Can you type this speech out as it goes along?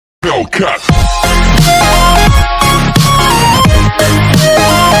Hellcat.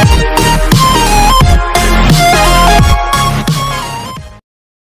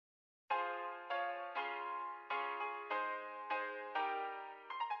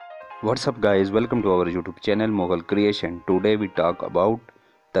 What's up guys, welcome to our YouTube channel Mughal Creation. Today we talk about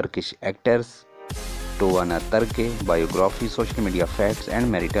Turkish actors, Tuvana Türkay, biography, social media facts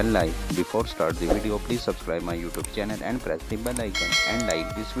and marital life. Before start the video, please subscribe my YouTube channel and press the bell icon and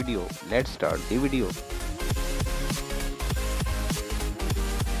like this video. Let's start the video.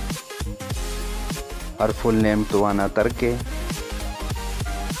 Her full name Tuvana Türkay,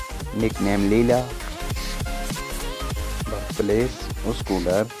 nickname Leela, birthplace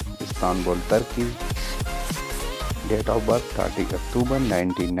Üsküdar, Istanbul, Turkey. Date of birth 30 October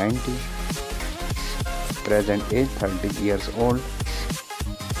 1990. Present age 30 years old.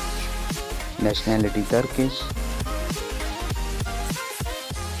 Nationality Turkish.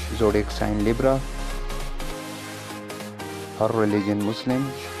 Zodiac sign Libra. Her religion Muslim.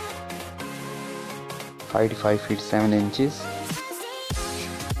 Height 5 feet 7 inches.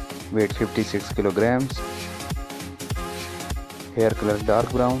 Weight 56 kilograms. Hair color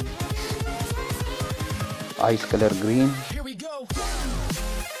dark brown. Eyes color green.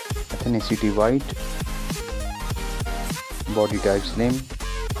 Ethnicity white. Body type slim.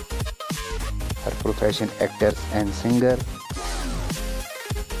 Her profession actor and singer.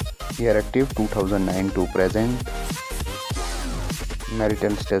 Year active 2009 to present.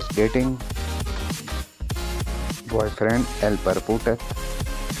 Marital status dating. Boyfriend El Perputat.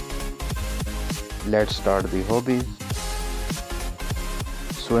 Let's start the hobbies.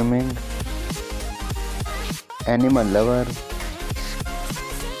 Swimming, animal lover,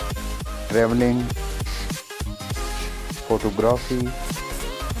 traveling, photography,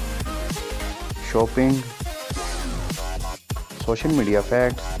 shopping, social media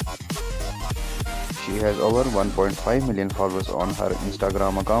facts. She has over 1.5 million followers on her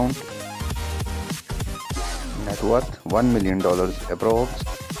Instagram account. Net worth $1 million approx.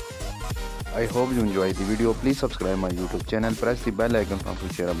 I hope you enjoy the video. Please subscribe my YouTube channel, press the bell icon for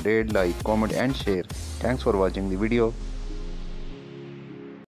future update, like, comment and share. Thanks for watching the video.